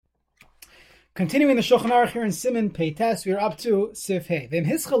Continuing the Shulchan Aruch here in Siman Pei Tes, we are up to seifim.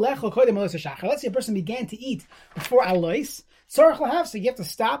 Let's say a person began to eat before alois. So you have to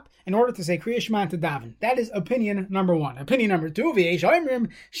stop in order to say Kriya Shema to daven. That is opinion number one. Opinion number two, you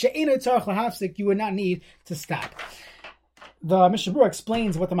would not need to stop. The Mishnah Berurah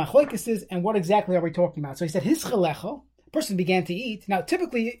explains what the machlokes is and what exactly are we talking about. So he said, person began to eat. Now,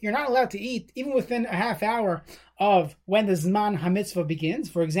 typically, you're not allowed to eat even within a half hour of when the Zman HaMitzvah begins.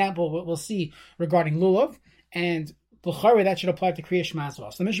 For example, what we'll see regarding Lulav, and B'chari, that should apply to Kriya Shema as well.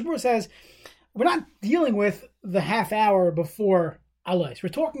 So the Mishnah Berurah says, we're not dealing with the half hour before Alois. We're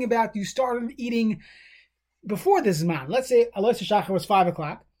talking about you started eating before the Zman. Let's say Alois Shachar was 5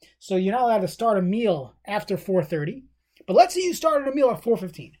 o'clock, so you're not allowed to start a meal after 4:30. But let's say you started a meal at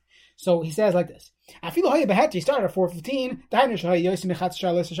 4:15. So he says like this: you started at 4:15.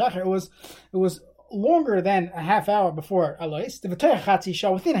 It was longer than a half hour before Alois. Within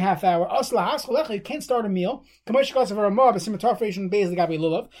a half hour, you can't start a meal. Any mitzvah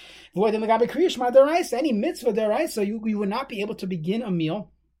deraisa, so you would not be able to begin a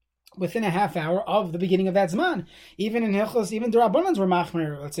meal within a half hour of the beginning of that Zman. Even in Hilchos, even the Rabbanans were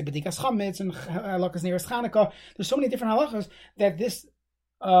machmer. Let's say B'dikas Chametz and Halachas Neiros Chanukah. There's so many different halachas that this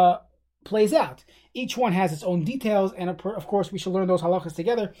plays out. Each one has its own details, and of course we should learn those halachas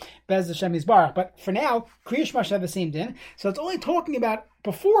together. Bez Hashem Yisbarach. But for now, Kriya Shema should have the same din. So it's only talking about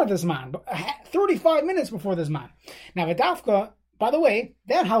before the Zman, 35 minutes before the Zman. Now, V'dafka, by the way,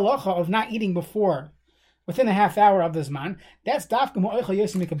 that halacha of not eating within a half hour of the Zman, that's dafka mo'ochel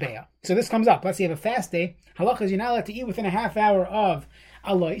yosim mikabeya. So this comes up. Let's say you have a fast day. Halacha is you're not allowed to eat within a half hour of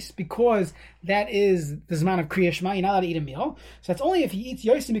Alois, because that is the Zman of Kriya Shema. You're not allowed to eat a meal. So that's only if he eats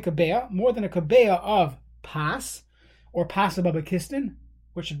yosim mikabeya, more than a kabeya of pas, or pas ababa kistin,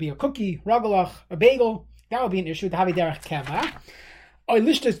 which would be a cookie, ragalach, a bagel. That would be an issue. Tahavi derech keva. Or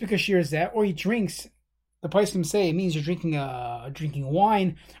lishtas because shirzeh, or he drinks. The poskim say it means you're drinking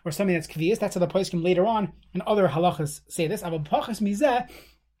wine or something that's kvias. That's how the poskim later on and other halachas say this.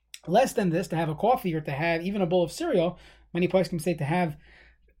 Less than this, to have a coffee or to have even a bowl of cereal. Many poskim say to have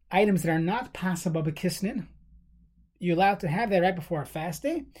items that are not pasaba b'kisnin. You're allowed to have that right before a fast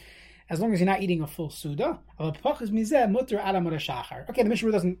day, as long as you're not eating a full suda. Okay, the Mishnah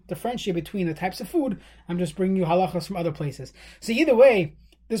Berurah doesn't differentiate between the types of food. I'm just bringing you halachas from other places. So either way,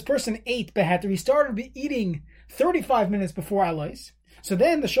 this person ate beheter. He started eating 35 minutes before Alois. So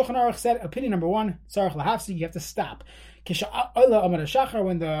then the Shulchan Aruch said, opinion number one, tzarich lahafsi, you have to stop. When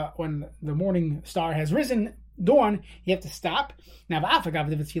the morning star has risen, dawn, you have to stop. Now, Siman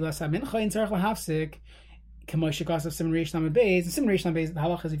Reish Lamed Beis. The Siman Reish Lamed Beis, the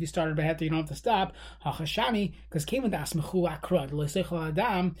halach is if you started beheter, you don't have to stop. Hachashami, because came with the asmechu akrad lo yiseichel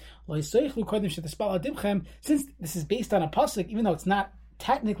adam lo yiseichlu kodem shetispal adibchem. Since this is based on a pasuk, even though it's not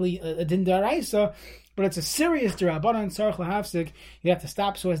technically a din daraisa, but it's a serious derabanan tzarich lahafsik, you have to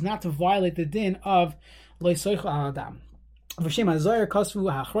stop so as not to violate the din of lo yiseichel adam. V'shem hazayir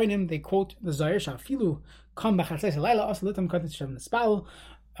kasvu hachronim, they quote the zayir shafilu kam b'chatzeis halayla as litam kodem shem nespal.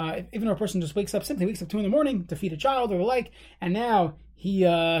 Even though a person just simply wakes up 2 a.m. to feed a child or the like, and now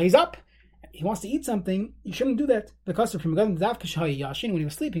he's up, he wants to eat something, you shouldn't do that. Because from when he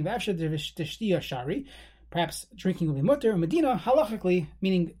was sleeping, perhaps drinking will be mutter. Medina halachically,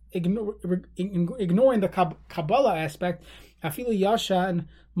 meaning ignoring the Kabbalah aspect, afilu yashan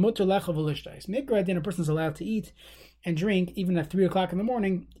mutter lecha v'lishtais. Mikra din, a person's allowed to eat and drink even at 3 o'clock in the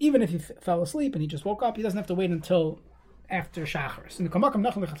morning, even if he fell asleep and he just woke up. He doesn't have to wait until after Shachar.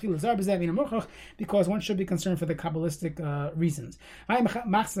 Because one should be concerned for the Kabbalistic reasons.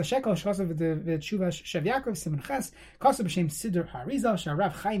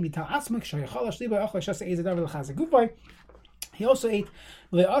 He also ate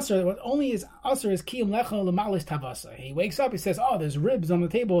the asr. What only is asr is kiyum lecha l'malis tavasa. He wakes up, he says, "Oh, there's ribs on the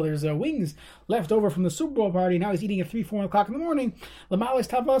table. There's wings left over from the Super Bowl party. Now he's eating at 3-4 o'clock in the morning. L'malis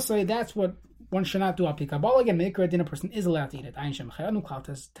tavasa. That's what one should not do. Al pi Kabbalah again, Mikra din, a person is allowed to eat it. Ayin shem chayanu klal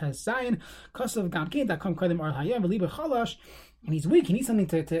tazayin kasav gam kein that come kadim ar hayam v'liba chalash. And he's weak. He needs something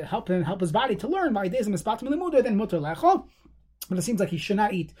to help his body to learn. By days mispatim lemuda, then mutter lechol. But it seems like he should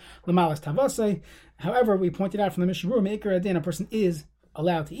not eat l'malas tavasei. However, we pointed out from the Mishnah Berurah, Meikar Adin, a person is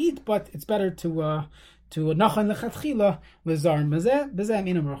allowed to eat, but it's better to nachon lechatchila lezar bezeh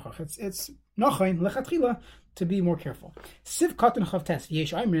minam rochach. It's nachon lechatchila to be more careful. Siv katan chavtes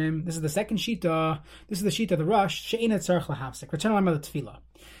v'yesh aimrim. This is the second shita. This is the shita of the Rush. She'ena tzarich lahafsek. Return on the tefillah.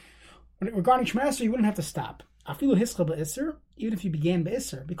 Regarding Shema Esrei, you wouldn't have to stop. Afilu hischa be'isr, even if you began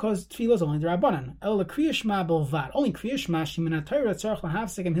be'isr, because tefillah is only the rabbanan. El kriya shema belvad. Only kriya shema shemin atayra tzarich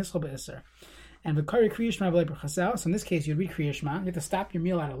lahafsek and hischa be'isr. And v'kari kriya shema b'lei b'chasel. So in this case, you'd read kriya shema. You have to stop your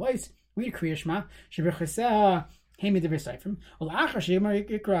meal out of lice. read Kriya Shema, Shebecheseh Hemi Divrei Seifim, Ul'achar Sheyomar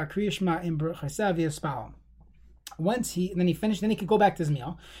Yikra Kriya Shema in Becheseh V'Yispal. Once he finished, then he could go back to his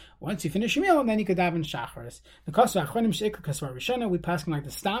meal. Once you finish your meal, then you could daven shacharis. The kasva achronim sheikra kasva rishona, we pass him like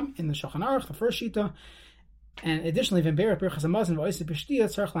the stam in the Shulchan Aruch, the first shita. And additionally, if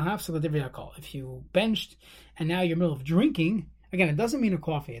you benched and now you're in the middle of drinking, again, it doesn't mean a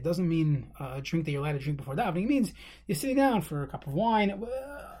coffee. It doesn't mean a drink that you're allowed to drink before davening. It means you're sitting down for a cup of wine,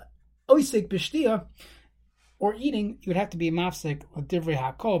 or eating. You would have to be mafsik with divrei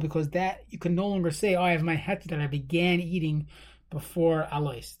hakol, because that you can no longer say, "Oh, I have my het that I began eating before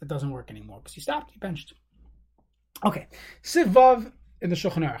alois." That doesn't work anymore because you stopped, you benched. Okay, Sivav in the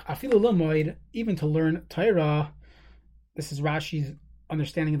Shulchan Aruch, afilu l'moed, even to learn Torah. This is Rashi's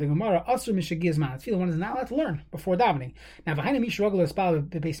understanding of the Gemara. Asur mishagiyaz man. One is not allowed to learn before davening. Now, behind him, yishrogel espal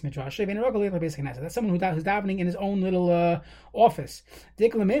bebeis midrash. That's someone who's davening in his own little office.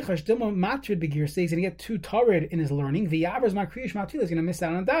 He's going to get too tired in his learning. The Yavers makriyish matil is going to miss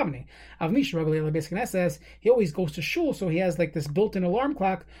out on davening. He always goes to shul, so he has like this built-in alarm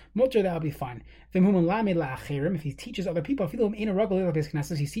clock. Mutter, that'll be fine. If he teaches other people,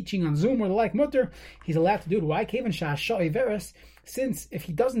 he's teaching on Zoom or the like, mutter, he's allowed to do it. Why? Since if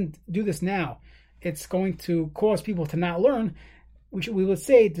he doesn't do this now, it's going to cause people to not learn. We would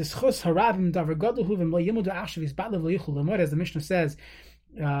say, as the Mishnah says,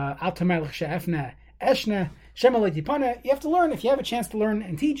 you have to learn. If you have a chance to learn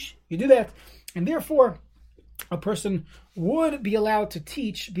and teach, you do that. And therefore, a person would be allowed to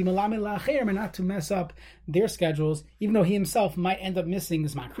teach, be melamed la'acherim, and not to mess up their schedules, even though he himself might end up missing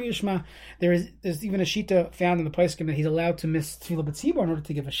Zman Kriya Shema. There's even a shita found in the Poskim that he's allowed to miss Tefillah B'tzibur in order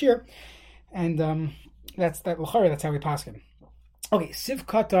to give a shir, and that's how we pass him. Okay, Siv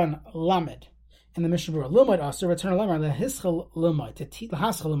Katan Lamed in the Mishnah Berurah. Lumad Asur, return Lamar, lehischel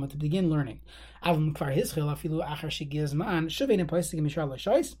lumad, to begin learning. Avim kvar hischel, afilu achar shigiz man, shuvein in Poskim mishar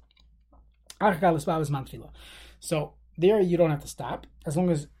l'shais. So there you don't have to stop, as long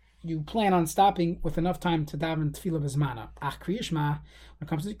as you plan on stopping with enough time to daven tefillah b'zmana. Ach Kriya Shema, when it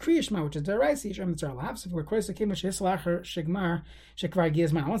comes to Kriya Shema, which is deraisa, yishem mitzvah lahavsiv l'kroisa came which hisal achar shigmar shekvar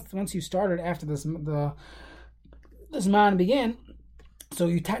gizman. Once you started after the zman began, so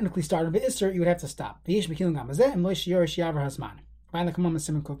you technically started b'isser, you would have to stop. V'yesh b'kilin gamazeh and loish yorish yavar hazman. V'ayin l'kamam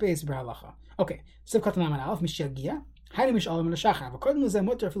Siman kopeis b'halacha. Okay, siv katan laman alf mishagia. According to the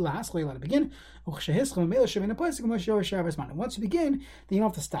mutter to begin. Once you begin, then you don't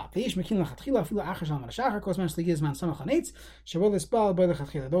have to stop. Those that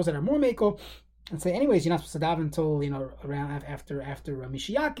are more meko and say, anyways, you're not supposed to daven until around after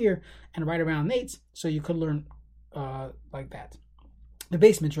Mishiyakir and right around Nates, so you could learn like that. The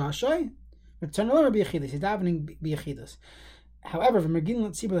base midrash, return to learn b'yachidus. He's davening b'yachidus. However,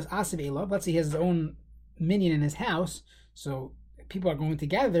 let's say he has his own minion in his house, so people are going to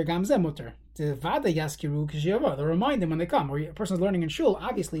gather there. Gamzeh mutter to vada yaskiru k'shiyava. They'll remind them when they come. Or a person's learning in shul,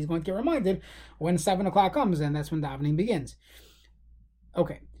 obviously he's going to get reminded when 7 o'clock comes, and that's when davening begins.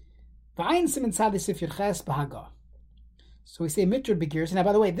 Okay. So we say mitrud begirs. Now,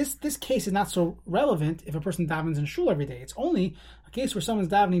 by the way, this case is not so relevant if a person davens in shul every day. It's only a case where someone's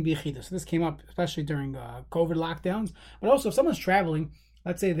davening b'yachidus. So this came up especially during COVID lockdowns, but also if someone's traveling.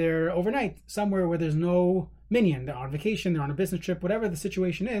 Let's say they're overnight somewhere where there's no minyan. They're on vacation, they're on a business trip, whatever the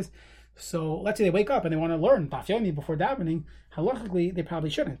situation is. So let's say they wake up and they want to learn Daf Yomi before davening. Halachically, they probably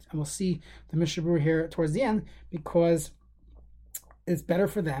shouldn't. And we'll see the Mishnah Berurah here towards the end, because it's better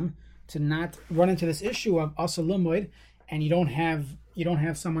for them to not run into this issue of Asur Lumoid, and you don't have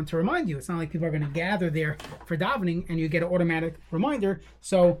someone to remind you. It's not like people are going to gather there for davening and you get an automatic reminder.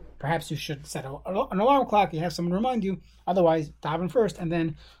 So perhaps you should set an alarm clock. You have someone remind you. Otherwise, daven first and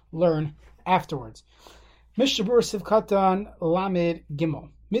then learn afterwards. Mishnah Berurah Sivkatan Lamed Gimel.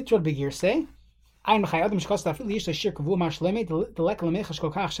 Mitrod Begir say. Let's say he has a shir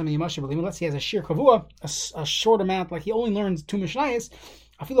kavua, a short amount, like he only learns 2 mishnayos.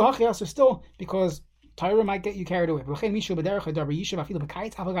 Still, because Torah might get you carried away.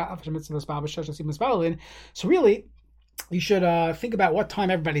 So really, you should think about what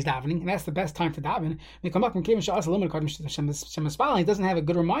time everybody's davening, and that's the best time to daven. He doesn't have a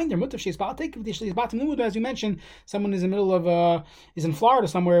good reminder. As you mentioned, someone is in the middle of is in Florida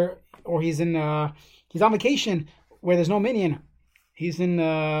somewhere, or he's on vacation where there's no minyan. He's in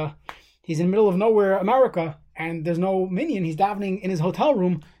the middle of nowhere, America, and there's no minyan. He's davening in his hotel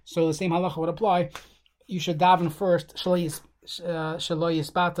room, so the same halacha would apply. You should daven first.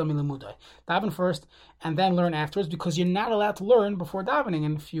 Daven first and then learn afterwards, because you're not allowed to learn before davening.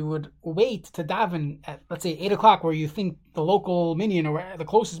 And if you would wait to daven at, let's say, 8 o'clock, where you think the local minyan or the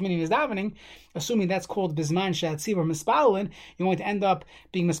closest minyan is davening, assuming that's called bisman she'atziv or mispalin, you're going to end up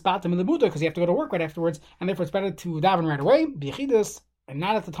being mispatam milimuda because you have to go to work right afterwards, and therefore it's better to daven right away, bichidus, and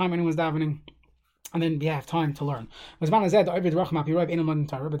not at the time anyone's davening, and then you have time to learn. If anyways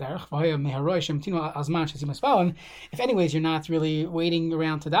you're not really waiting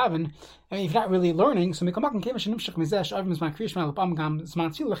around to daven, I mean, if you're not really learning, so meaning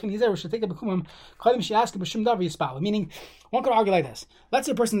one could argue like this. Let's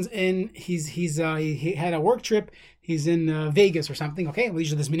say a person's he had a work trip, he's in Vegas or something, okay? Well,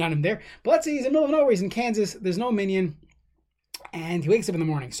 usually there's minyanim there, but let's say he's in the middle of nowhere, he's in Kansas, there's no minyan, and he wakes up in the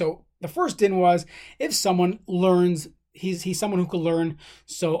morning. So the first din was, if someone learns, he's someone who could learn.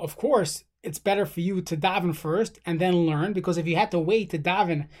 So of course it's better for you to daven first and then learn, because if you had to wait to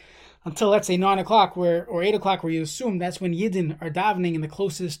daven until, let's say, 9 o'clock or 8 o'clock, where you assume that's when Yidden are davening in the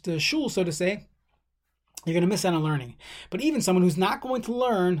closest shul, so to say, you're going to miss out on learning. But even someone who's not going to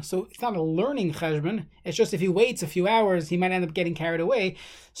learn, so it's not a learning cheshbon, it's just if he waits a few hours, he might end up getting carried away.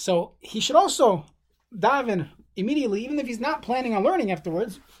 So he should also daven immediately, even if he's not planning on learning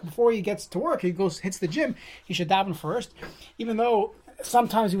afterwards. Before he gets to work, hits the gym, he should daven first, even though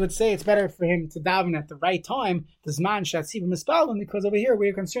sometimes we would say it's better for him to daven at the right time, the zman she'atziv mispalin, because over here, where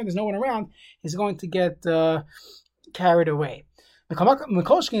you're concerned there's no one around, he's going to get carried away. You're always at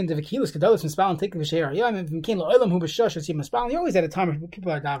a time when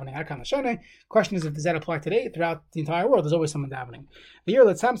people are davening. Question is, if does that apply today? Throughout the entire world, there's always someone davening. The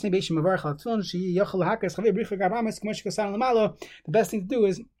best thing to do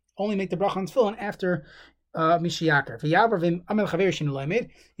is only make the bracha on tefillin after Mishiyakar.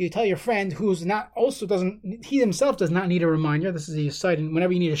 You tell your friend who's not also he himself does not need a reminder. This is a site, and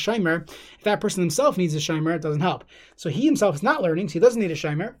whenever you need a shimer, if that person himself needs a shimer, it doesn't help. So he himself is not learning, so he doesn't need a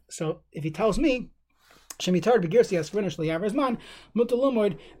shimer. So if he tells me, that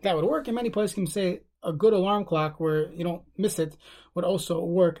would work. And many places can say a good alarm clock where you don't miss it would also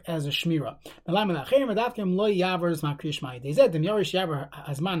work as a shmira.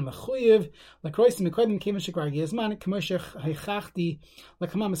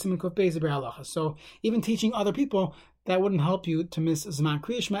 So even teaching other people, that wouldn't help you to miss Zman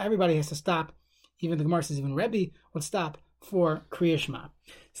Kriyishma. Everybody has to stop. Even the Gemara says even Rebbe would stop for Kriyishma.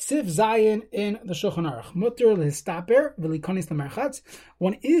 Sif Zayin in the Shulchan Aruch. Mutter lehistaper v'likonis lemerchatz.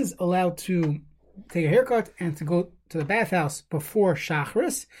 One is allowed to take a haircut and to go to the bathhouse before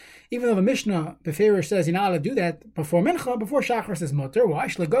Shachris, even though the Mishnah Beferish says you're not allowed to do that before Mincha. Before Shachris is mutter. Why?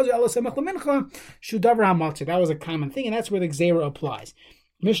 That was a common thing, and that's where the Gzeira applies.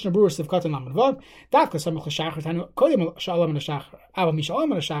 Mishnah Berurah Sivkatan Lamed Vav. Dafka Samach L'Shachar Tanu Kodim Shalom L'Shachar Ava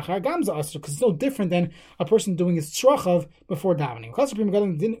Mishalom L'Shachar Gamza Asr, because it's no different than a person doing his tzrachav before davening. Chasaprim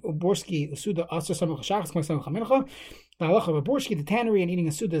Galim Din Uborski Usuda Asr Samach L'Shachar K'may Samach Mincha. The halacha of Uborski, the tannery, and eating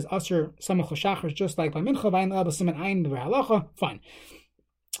a suda is Asr Samach L'Shachar, just like by Mincha. Vayin L'Abba Siman Ayin B'Halacha. Fine.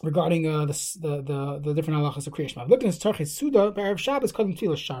 Regarding the different halachas of Kriya Shema. Looking at Tarchis Suda B'Erev Shabbos Kodim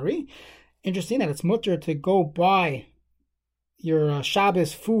Tefillah Shari. Interesting that it's mutter to go buy your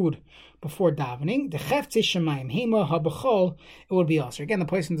Shabbos food before davening. The Cheftze Shemayim Hema HaBechol, it would be also. Again, the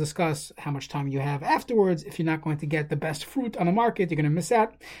place can discuss how much time you have afterwards. If you're not going to get the best fruit on the market, you're going to miss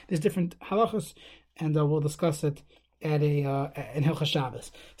out. There's different halachas, and we'll discuss it at in Hilchas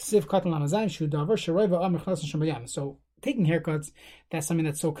Shabbos. Siv Katan Lamazayim Shu Davar Sharoiva Amr Chnasan Shemayim. So taking haircuts, that's something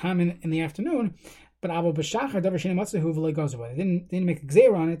that's so common in the afternoon. But Avo B'Shachar Davar Sheni Matzahu V'Lei goes away. They didn't make a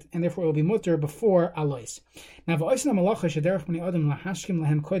gzeir on it, and therefore it will be mutter before alois. Now, V'Oisna Malacha Shederach B'nei Adam Lahashkim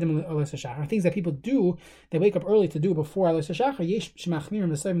Lahem Kodim Alois HaShachar. Things that people do, they wake up early to do before Alois HaShachar. Yesh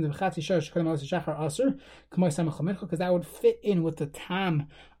Shemachmirim V'Sayim V'Chatzi Shar Shkodim Alois HaShachar Aser K'may Samach HaMincha, because that would fit in with the tam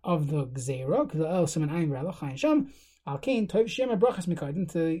of the gzeira. Because El Siman Ayin V'Aloch Hayin Sham Al Kain Tov Shem Brachas Mikaydin,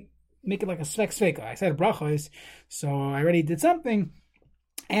 to make it like a sveka. I said brachos, so I already did something.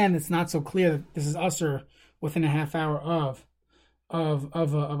 And it's not so clear that this is usher within a half hour of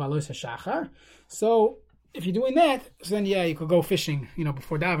Alois HaShachar. So if you're doing that, so then you could go fishing,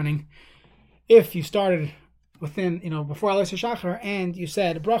 before davening. If you started within, before Alois HaShachar, and you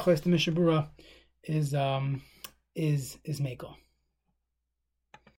said brachos, the Mishnah Berurah is Mekel.